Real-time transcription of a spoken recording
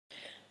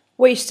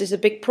Waste is a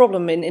big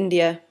problem in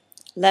India.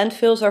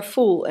 Landfills are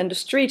full and the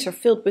streets are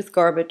filled with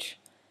garbage.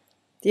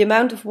 The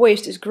amount of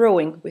waste is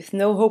growing with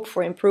no hope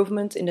for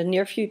improvement in the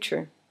near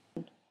future.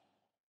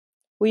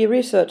 We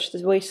researched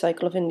the waste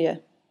cycle of India.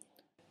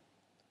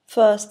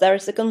 First, there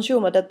is the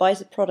consumer that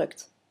buys a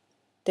product.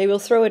 They will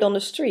throw it on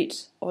the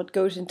streets or it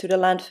goes into the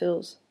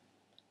landfills.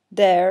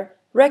 There,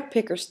 rag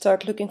pickers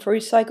start looking for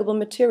recyclable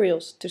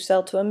materials to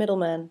sell to a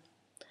middleman.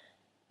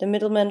 The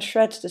middleman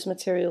shreds this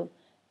material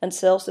and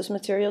sells this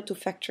material to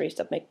factories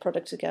that make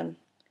products again.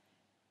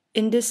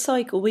 In this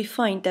cycle we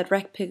find that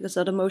rag pickers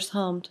are the most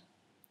harmed.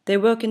 They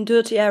work in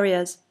dirty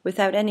areas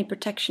without any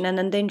protection and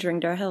endangering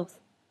their health.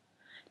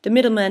 The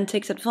middleman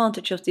takes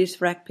advantage of these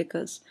rag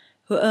pickers,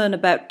 who earn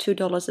about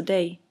 $2 a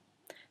day.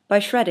 By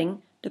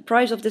shredding, the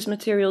price of this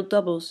material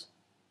doubles.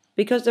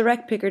 Because the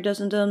rag picker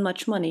doesn't earn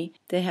much money,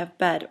 they have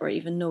bad or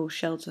even no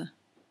shelter.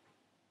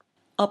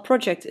 Our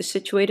project is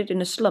situated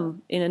in a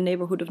slum in a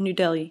neighborhood of New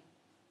Delhi.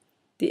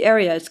 The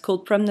area is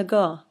called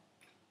Premnagar.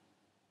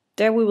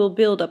 There we will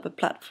build up a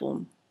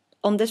platform.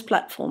 On this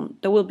platform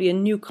there will be a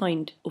new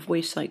kind of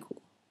waste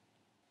cycle.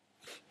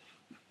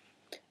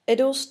 It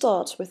all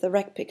starts with the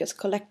rag pickers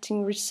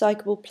collecting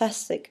recyclable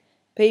plastic,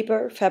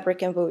 paper,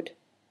 fabric and wood.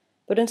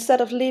 But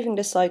instead of leaving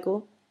the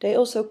cycle, they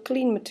also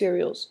clean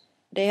materials.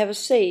 They have a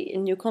say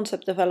in new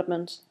concept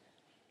developments.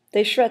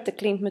 They shred the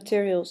cleaned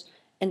materials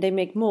and they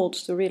make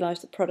molds to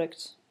realize the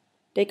products.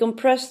 They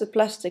compress the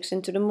plastics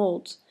into the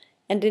molds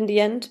and in the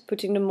end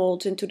putting the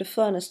molds into the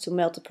furnace to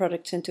melt the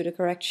products into the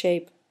correct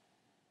shape.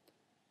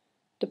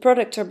 The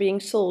products are being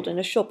sold in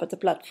a shop at the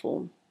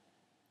platform.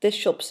 This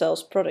shop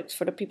sells products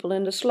for the people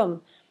in the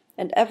slum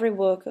and every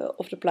worker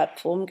of the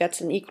platform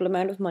gets an equal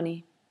amount of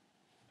money.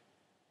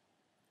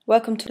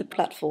 Welcome to the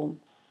platform.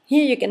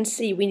 Here you can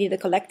see we need a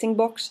collecting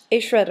box, a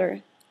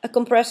shredder, a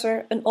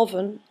compressor, an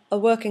oven, a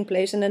working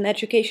place and an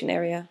education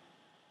area.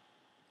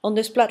 On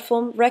this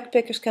platform, rag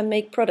pickers can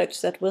make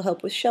products that will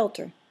help with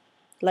shelter,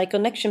 like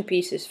connection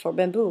pieces for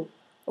bamboo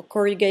or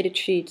corrugated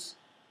sheets.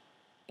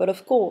 But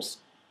of course,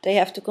 they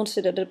have to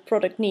consider the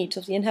product needs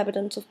of the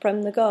inhabitants of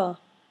Premnagar.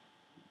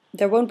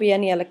 There won't be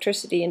any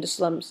electricity in the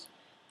slums.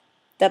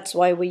 That's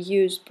why we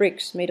use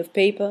bricks made of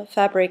paper,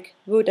 fabric,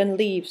 wood and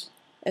leaves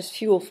as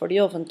fuel for the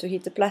oven to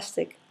heat the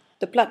plastic.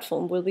 The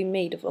platform will be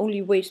made of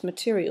only waste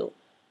material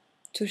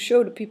to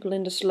show the people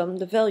in the slum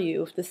the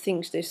value of the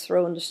things they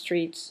throw on the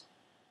streets.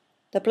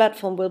 The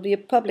platform will be a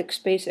public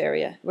space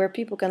area where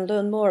people can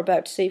learn more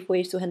about safe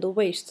ways to handle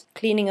waste,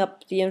 cleaning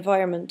up the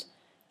environment,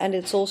 and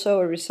it's also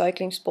a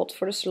recycling spot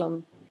for the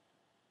slum.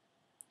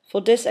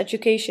 For this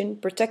education,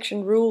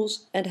 protection,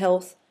 rules and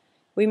health,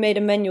 we made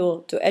a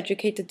manual to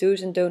educate the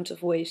do's and don'ts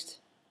of waste.